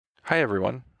Hi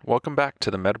everyone, welcome back to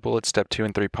the MedBullets Step 2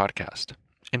 and 3 podcast.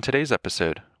 In today's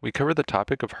episode, we cover the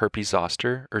topic of herpes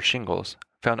zoster, or shingles,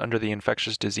 found under the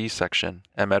infectious disease section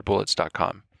at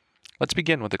medbullets.com. Let's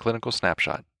begin with a clinical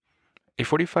snapshot. A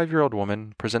 45-year-old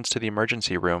woman presents to the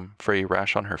emergency room for a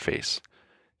rash on her face.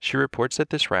 She reports that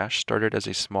this rash started as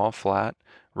a small, flat,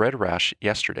 red rash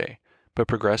yesterday, but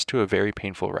progressed to a very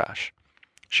painful rash.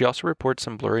 She also reports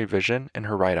some blurry vision in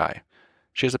her right eye.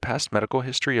 She has a past medical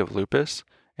history of lupus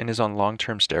and is on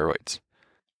long-term steroids.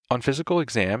 On physical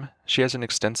exam, she has an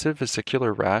extensive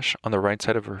vesicular rash on the right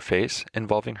side of her face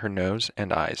involving her nose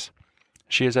and eyes.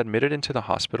 She is admitted into the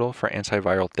hospital for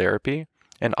antiviral therapy,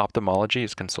 and ophthalmology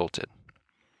is consulted.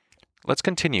 Let's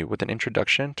continue with an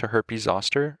introduction to herpes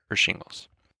zoster, or shingles.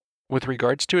 With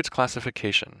regards to its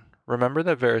classification, remember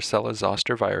that varicella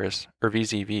zoster virus, or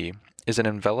VZV, is an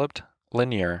enveloped,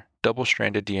 linear,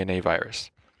 double-stranded DNA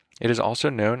virus. It is also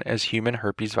known as human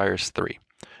herpes virus 3,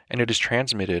 and it is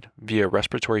transmitted via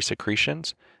respiratory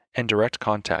secretions and direct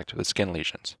contact with skin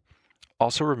lesions.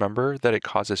 Also remember that it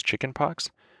causes chickenpox,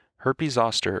 herpes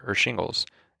zoster or shingles,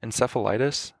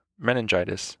 encephalitis,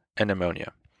 meningitis, and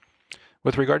pneumonia.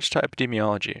 With regards to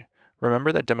epidemiology,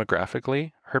 remember that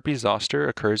demographically, herpes zoster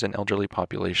occurs in elderly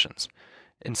populations.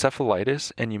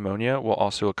 Encephalitis and pneumonia will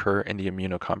also occur in the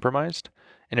immunocompromised,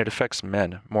 and it affects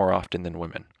men more often than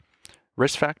women.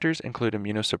 Risk factors include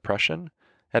immunosuppression,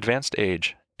 advanced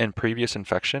age, and previous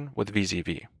infection with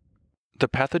VZV. The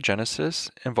pathogenesis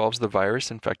involves the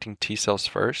virus infecting T cells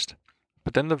first,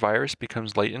 but then the virus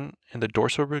becomes latent in the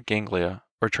dorsal root ganglia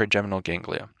or trigeminal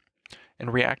ganglia. And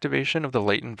reactivation of the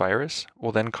latent virus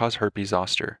will then cause herpes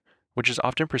zoster, which is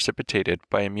often precipitated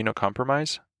by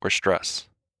immunocompromise or stress.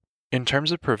 In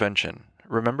terms of prevention,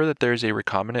 remember that there is a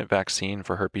recombinant vaccine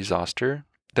for herpes zoster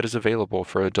that is available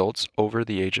for adults over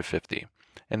the age of 50.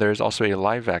 And there is also a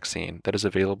live vaccine that is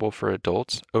available for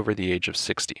adults over the age of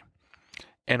 60.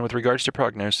 And with regards to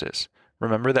prognosis,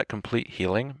 remember that complete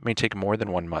healing may take more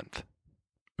than 1 month.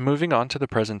 Moving on to the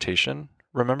presentation,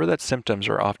 remember that symptoms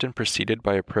are often preceded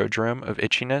by a prodrome of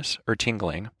itchiness or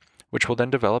tingling, which will then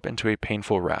develop into a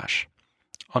painful rash.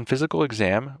 On physical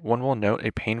exam, one will note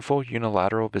a painful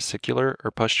unilateral vesicular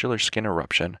or pustular skin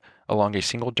eruption along a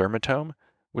single dermatome,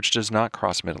 which does not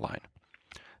cross midline.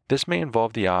 This may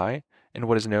involve the eye in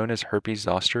what is known as herpes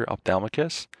zoster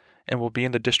ophthalmicus, and will be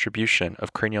in the distribution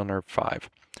of cranial nerve 5.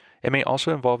 It may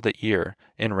also involve the ear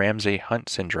in Ramsay-Hunt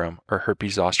syndrome or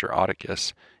herpes zoster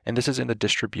oticus, and this is in the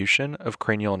distribution of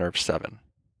cranial nerve 7.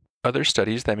 Other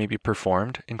studies that may be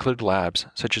performed include labs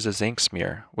such as a zinc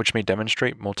smear, which may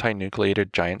demonstrate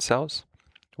multinucleated giant cells.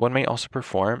 One may also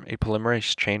perform a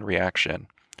polymerase chain reaction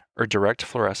or direct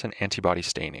fluorescent antibody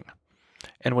staining.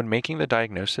 And when making the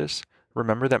diagnosis,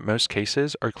 remember that most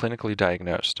cases are clinically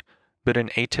diagnosed, but in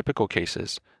atypical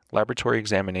cases, laboratory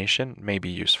examination may be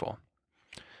useful.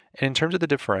 And in terms of the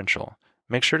differential,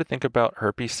 make sure to think about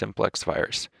herpes simplex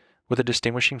virus, with a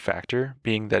distinguishing factor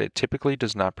being that it typically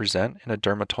does not present in a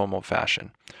dermatomal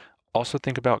fashion. Also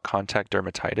think about contact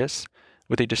dermatitis,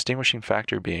 with a distinguishing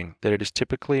factor being that it is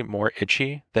typically more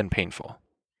itchy than painful.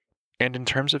 And in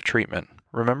terms of treatment,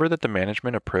 remember that the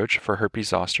management approach for herpes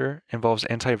zoster involves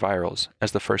antivirals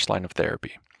as the first line of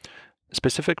therapy.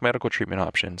 Specific medical treatment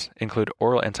options include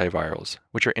oral antivirals,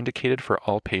 which are indicated for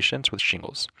all patients with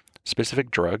shingles. Specific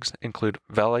drugs include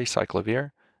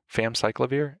valacyclovir,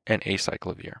 famciclovir, and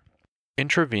acyclovir.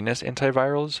 Intravenous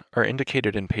antivirals are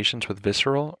indicated in patients with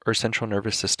visceral or central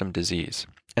nervous system disease,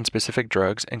 and specific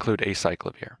drugs include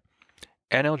acyclovir.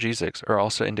 Analgesics are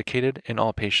also indicated in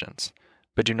all patients,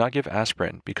 but do not give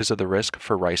aspirin because of the risk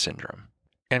for Reye syndrome.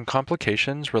 And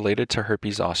complications related to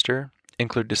herpes zoster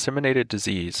include disseminated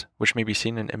disease, which may be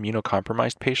seen in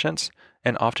immunocompromised patients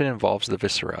and often involves the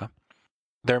viscera.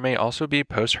 There may also be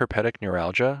post-herpetic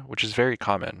neuralgia, which is very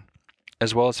common,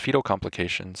 as well as fetal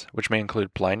complications, which may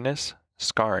include blindness,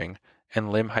 scarring,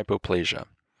 and limb hypoplasia.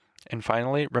 And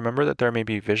finally, remember that there may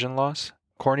be vision loss,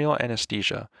 corneal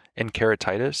anesthesia, and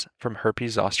keratitis from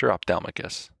herpes zoster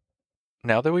ophthalmicus.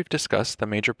 Now that we've discussed the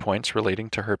major points relating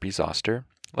to herpes zoster,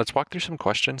 let's walk through some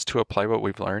questions to apply what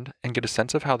we've learned and get a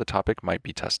sense of how the topic might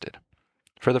be tested.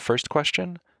 For the first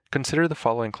question, consider the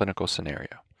following clinical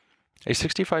scenario. A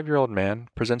 65-year-old man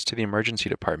presents to the emergency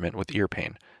department with ear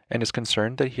pain and is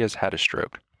concerned that he has had a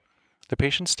stroke. The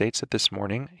patient states that this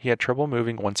morning he had trouble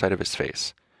moving one side of his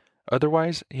face.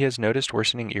 Otherwise, he has noticed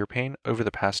worsening ear pain over the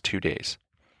past 2 days.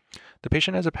 The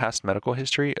patient has a past medical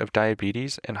history of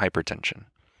diabetes and hypertension.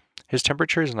 His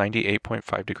temperature is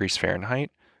 98.5 degrees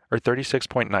Fahrenheit, or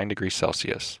 36.9 degrees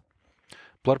Celsius.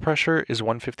 Blood pressure is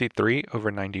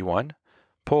 153/91,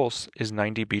 pulse is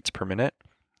 90 beats per minute,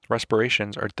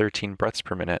 respirations are 13 breaths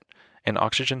per minute, and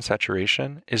oxygen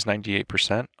saturation is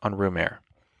 98% on room air.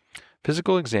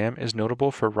 Physical exam is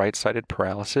notable for right-sided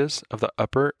paralysis of the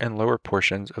upper and lower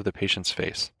portions of the patient's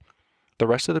face. The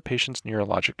rest of the patient's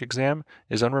neurologic exam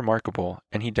is unremarkable,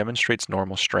 and he demonstrates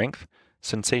normal strength,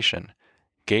 sensation,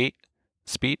 gait,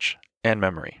 speech, and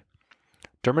memory.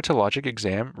 Dermatologic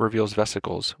exam reveals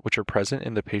vesicles which are present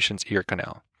in the patient's ear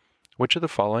canal. Which of the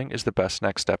following is the best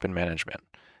next step in management?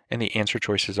 And the answer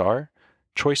choices are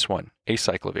Choice 1,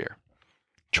 acyclovir.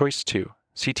 Choice 2,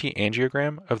 CT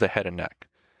angiogram of the head and neck.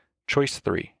 Choice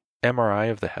 3, MRI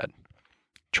of the head.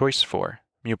 Choice 4,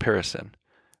 mupirocin.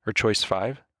 Or Choice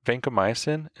 5,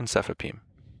 vancomycin and cefepime.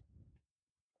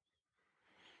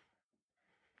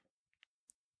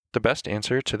 The best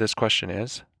answer to this question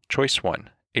is Choice 1,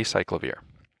 acyclovir.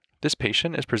 This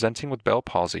patient is presenting with Bell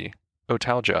palsy,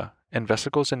 otalgia, and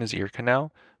vesicles in his ear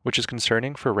canal, which is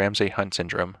concerning for Ramsay-Hunt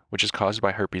syndrome, which is caused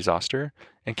by herpes zoster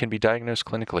and can be diagnosed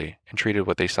clinically and treated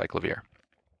with acyclovir.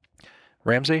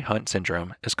 Ramsay-Hunt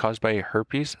syndrome is caused by a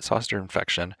herpes zoster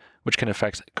infection, which can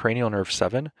affect cranial nerve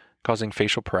 7, causing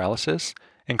facial paralysis,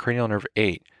 and cranial nerve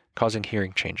 8, causing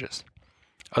hearing changes.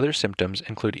 Other symptoms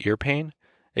include ear pain,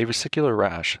 a vesicular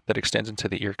rash that extends into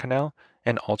the ear canal,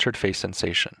 and altered face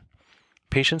sensation.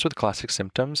 Patients with classic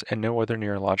symptoms and no other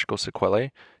neurological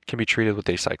sequelae can be treated with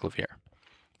acyclovir.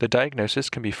 The diagnosis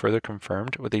can be further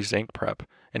confirmed with a zinc prep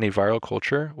and a viral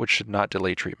culture, which should not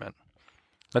delay treatment.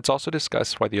 Let's also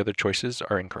discuss why the other choices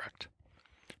are incorrect.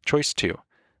 Choice 2.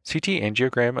 CT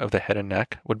angiogram of the head and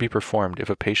neck would be performed if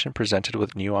a patient presented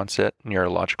with new-onset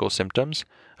neurological symptoms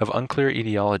of unclear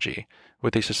etiology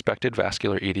with a suspected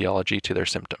vascular etiology to their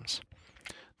symptoms.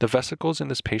 The vesicles in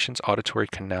this patient's auditory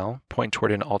canal point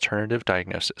toward an alternative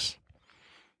diagnosis.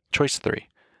 Choice 3.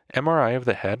 MRI of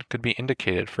the head could be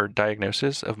indicated for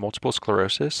diagnosis of multiple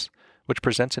sclerosis, which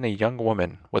presents in a young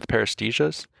woman with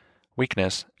paresthesias,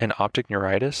 weakness, and optic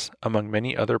neuritis, among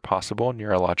many other possible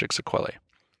neurologic sequelae.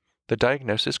 The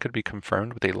diagnosis could be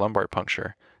confirmed with a lumbar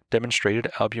puncture, demonstrated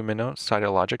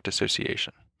albuminocytologic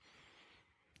dissociation.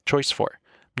 Choice 4.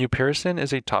 Mupirocin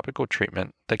is a topical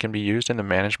treatment that can be used in the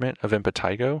management of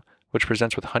impetigo, which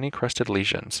presents with honey-crusted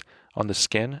lesions on the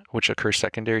skin, which occur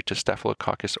secondary to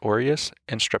Staphylococcus aureus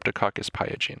and Streptococcus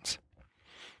pyogenes.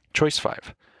 Choice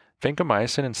 5.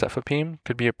 Vancomycin and cefepime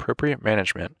could be appropriate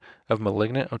management of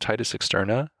malignant otitis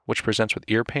externa, which presents with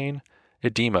ear pain,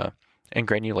 edema, and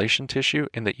granulation tissue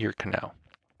in the ear canal.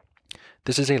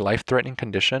 This is a life-threatening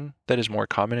condition that is more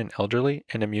common in elderly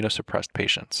and immunosuppressed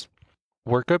patients.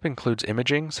 Workup includes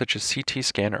imaging such as CT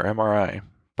scan or MRI,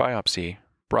 biopsy,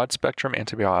 broad-spectrum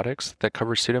antibiotics that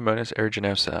cover Pseudomonas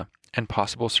aeruginosa, and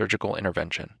possible surgical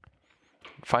intervention.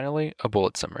 Finally, a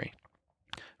bullet summary.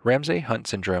 Ramsay-Hunt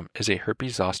syndrome is a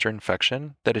herpes zoster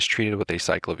infection that is treated with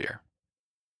acyclovir.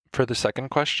 For the second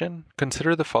question,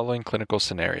 consider the following clinical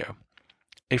scenario.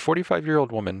 A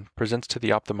 45-year-old woman presents to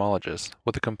the ophthalmologist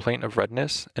with a complaint of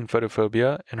redness and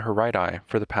photophobia in her right eye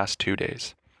for the past 2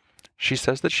 days. She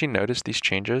says that she noticed these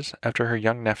changes after her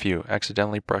young nephew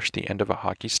accidentally brushed the end of a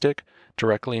hockey stick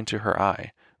directly into her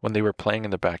eye when they were playing in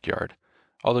the backyard,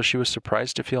 although she was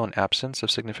surprised to feel an absence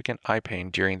of significant eye pain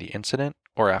during the incident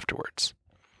or afterwards.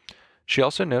 She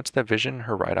also notes that vision in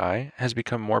her right eye has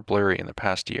become more blurry in the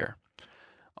past year.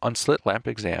 On slit lamp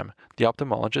exam, the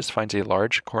ophthalmologist finds a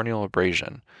large corneal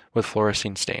abrasion with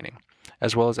fluorescein staining,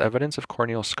 as well as evidence of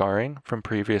corneal scarring from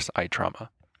previous eye trauma.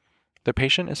 The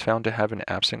patient is found to have an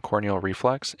absent corneal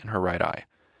reflex in her right eye.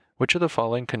 Which of the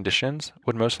following conditions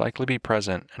would most likely be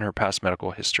present in her past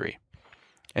medical history?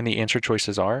 And the answer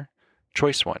choices are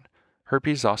Choice 1,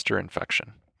 herpes zoster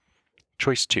infection.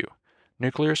 Choice 2,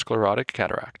 nuclear sclerotic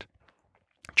cataract.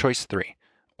 Choice 3,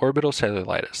 orbital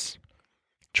cellulitis.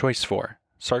 Choice 4,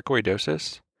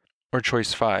 sarcoidosis. Or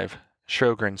Choice 5,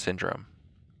 Sjogren syndrome.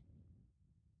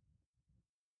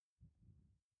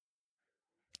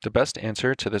 The best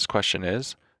answer to this question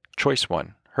is Choice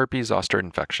 1, herpes zoster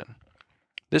infection.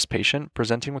 This patient,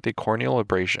 presenting with a corneal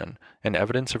abrasion and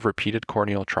evidence of repeated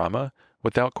corneal trauma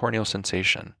without corneal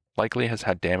sensation, likely has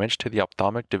had damage to the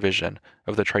ophthalmic division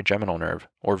of the trigeminal nerve,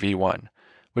 or V1,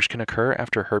 which can occur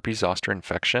after herpes zoster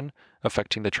infection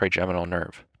affecting the trigeminal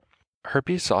nerve.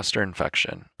 Herpes zoster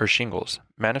infection, or shingles,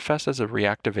 manifests as a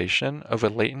reactivation of a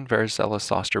latent varicella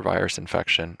zoster virus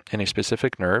infection in a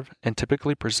specific nerve and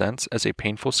typically presents as a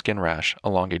painful skin rash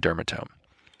along a dermatome.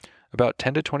 About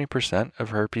 10 to 20% of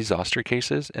herpes zoster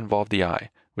cases involve the eye,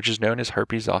 which is known as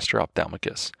herpes zoster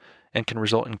ophthalmicus, and can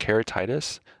result in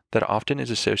keratitis that often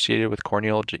is associated with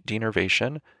corneal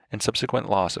denervation and subsequent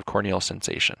loss of corneal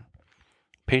sensation.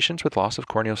 Patients with loss of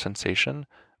corneal sensation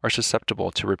are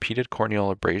susceptible to repeated corneal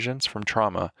abrasions from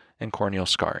trauma and corneal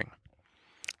scarring.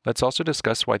 Let's also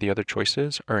discuss why the other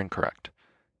choices are incorrect.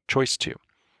 Choice 2.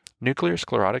 Nuclear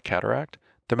sclerotic cataract,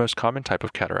 the most common type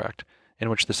of cataract, in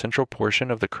which the central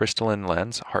portion of the crystalline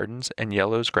lens hardens and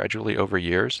yellows gradually over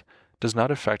years, does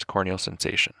not affect corneal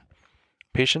sensation.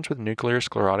 Patients with nuclear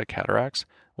sclerotic cataracts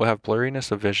will have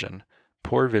blurriness of vision,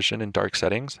 poor vision in dark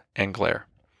settings, and glare.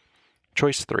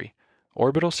 Choice 3.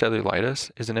 Orbital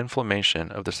cellulitis is an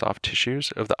inflammation of the soft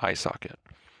tissues of the eye socket,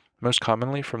 most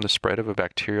commonly from the spread of a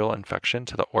bacterial infection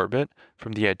to the orbit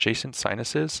from the adjacent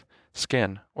sinuses,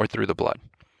 skin, or through the blood.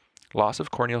 Loss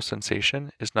of corneal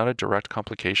sensation is not a direct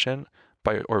complication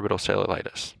by orbital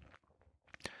cellulitis.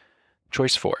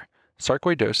 Choice 4.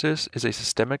 Sarcoidosis is a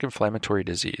systemic inflammatory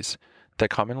disease that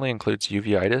commonly includes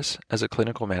uveitis as a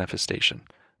clinical manifestation,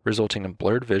 resulting in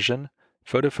blurred vision,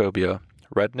 photophobia,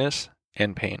 redness,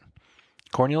 and pain.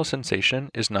 Corneal sensation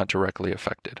is not directly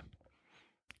affected.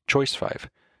 Choice 5.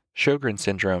 Sjogren's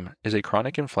syndrome is a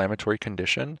chronic inflammatory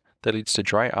condition that leads to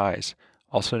dry eyes,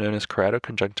 also known as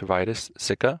keratoconjunctivitis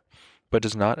sicca, but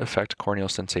does not affect corneal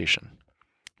sensation.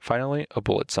 Finally, a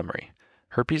bullet summary.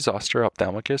 Herpes zoster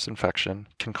ophthalmicus infection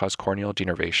can cause corneal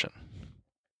denervation.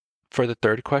 For the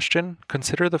third question,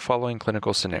 consider the following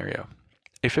clinical scenario.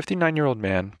 A 59-year-old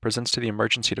man presents to the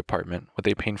emergency department with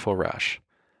a painful rash.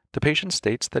 The patient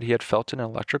states that he had felt an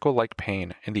electrical-like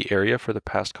pain in the area for the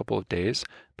past couple of days,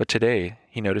 but today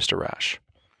he noticed a rash.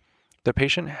 The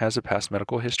patient has a past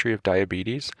medical history of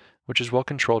diabetes, which is well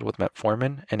controlled with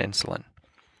metformin and insulin.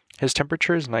 His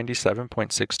temperature is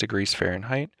 97.6 degrees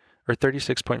Fahrenheit, or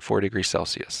 36.4 degrees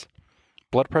Celsius.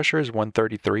 Blood pressure is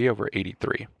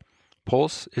 133/83.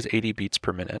 Pulse is 80 beats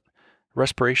per minute.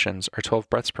 Respirations are 12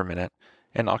 breaths per minute,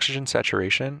 and oxygen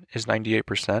saturation is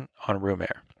 98% on room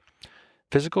air.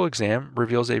 Physical exam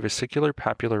reveals a vesicular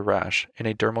papular rash in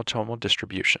a dermatomal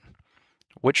distribution.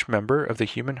 Which member of the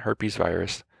human herpes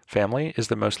virus family is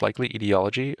the most likely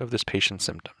etiology of this patient's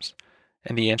symptoms?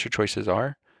 And the answer choices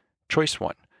are: Choice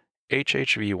 1,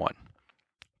 HHV1.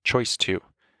 Choice 2,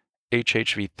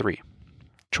 HHV3.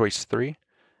 Choice 3,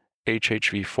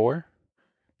 HHV4.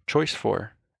 Choice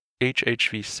 4,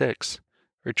 HHV6.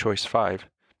 Or choice 5,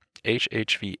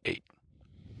 HHV8.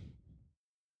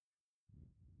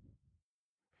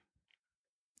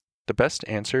 The best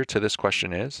answer to this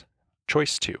question is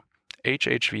choice 2,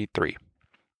 HHV3.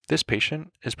 This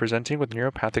patient is presenting with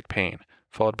neuropathic pain,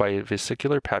 followed by a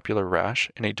vesicular papular rash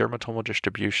in a dermatomal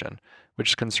distribution,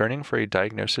 which is concerning for a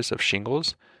diagnosis of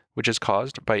shingles, which is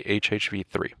caused by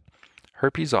HHV3.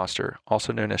 Herpes zoster,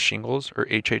 also known as shingles or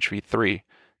HHV3,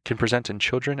 can present in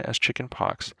children as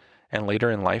chickenpox and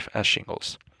later in life as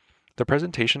shingles. The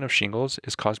presentation of shingles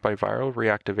is caused by viral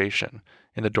reactivation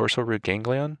in the dorsal root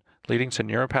ganglion, leading to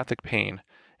neuropathic pain,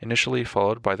 initially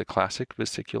followed by the classic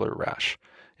vesicular rash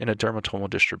in a dermatomal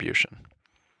distribution.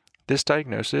 This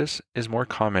diagnosis is more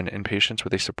common in patients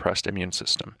with a suppressed immune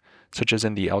system, such as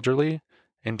in the elderly,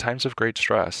 in times of great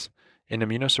stress, in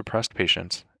immunosuppressed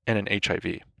patients, and in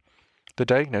HIV. The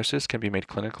diagnosis can be made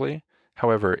clinically.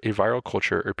 However, a viral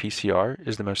culture or PCR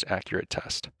is the most accurate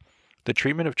test. The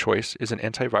treatment of choice is an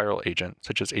antiviral agent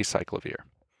such as acyclovir.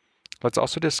 Let's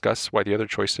also discuss why the other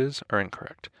choices are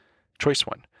incorrect. Choice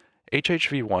 1.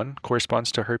 HHV1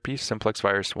 corresponds to herpes simplex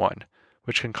virus 1,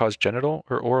 which can cause genital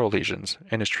or oral lesions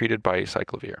and is treated by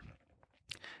acyclovir.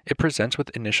 It presents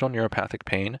with initial neuropathic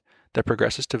pain that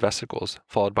progresses to vesicles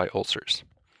followed by ulcers.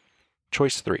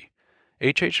 Choice 3.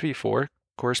 HHV4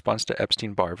 corresponds to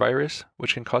Epstein-Barr virus,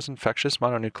 which can cause infectious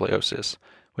mononucleosis,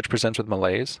 which presents with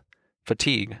malaise,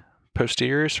 fatigue,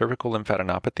 posterior cervical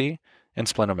lymphadenopathy, and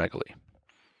splenomegaly.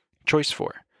 Choice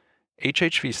 4.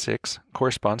 HHV6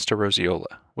 corresponds to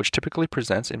roseola, which typically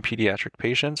presents in pediatric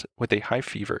patients with a high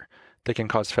fever that can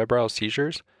cause febrile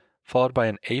seizures, followed by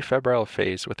an afebrile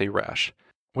phase with a rash,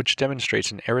 which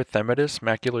demonstrates an erythematous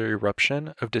macular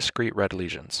eruption of discrete red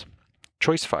lesions.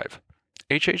 Choice 5.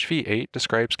 HHV8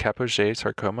 describes Kaposi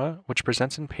sarcoma, which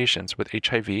presents in patients with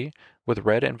HIV with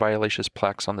red and violaceous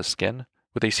plaques on the skin,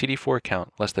 with a CD4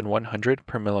 count less than 100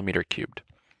 per millimeter cubed.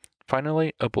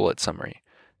 Finally, a bullet summary.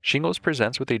 Shingles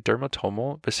presents with a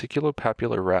dermatomal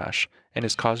vesiculopapular rash and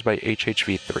is caused by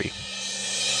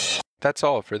HHV3. That's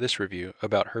all for this review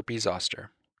about herpes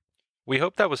zoster. We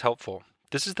hope that was helpful.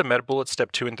 This is the MedBullets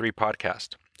Step 2 and 3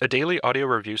 podcast, a daily audio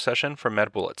review session from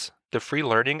MedBullets, the free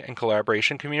learning and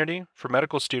collaboration community for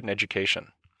medical student education.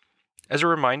 As a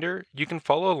reminder, you can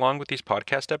follow along with these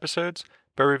podcast episodes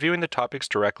by reviewing the topics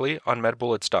directly on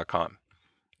medbullets.com.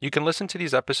 You can listen to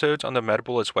these episodes on the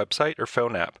MedBullets website or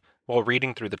phone app while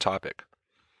reading through the topic.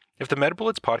 If the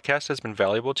MedBullets podcast has been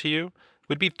valuable to you,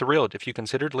 we'd be thrilled if you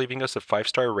considered leaving us a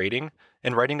 5-star rating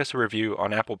and writing us a review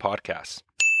on Apple Podcasts.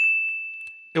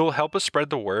 It will help us spread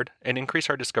the word and increase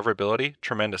our discoverability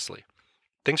tremendously.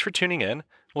 Thanks for tuning in.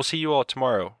 We'll see you all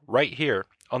tomorrow, right here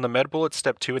on the MedBullets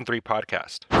Step 2 and 3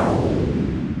 podcast.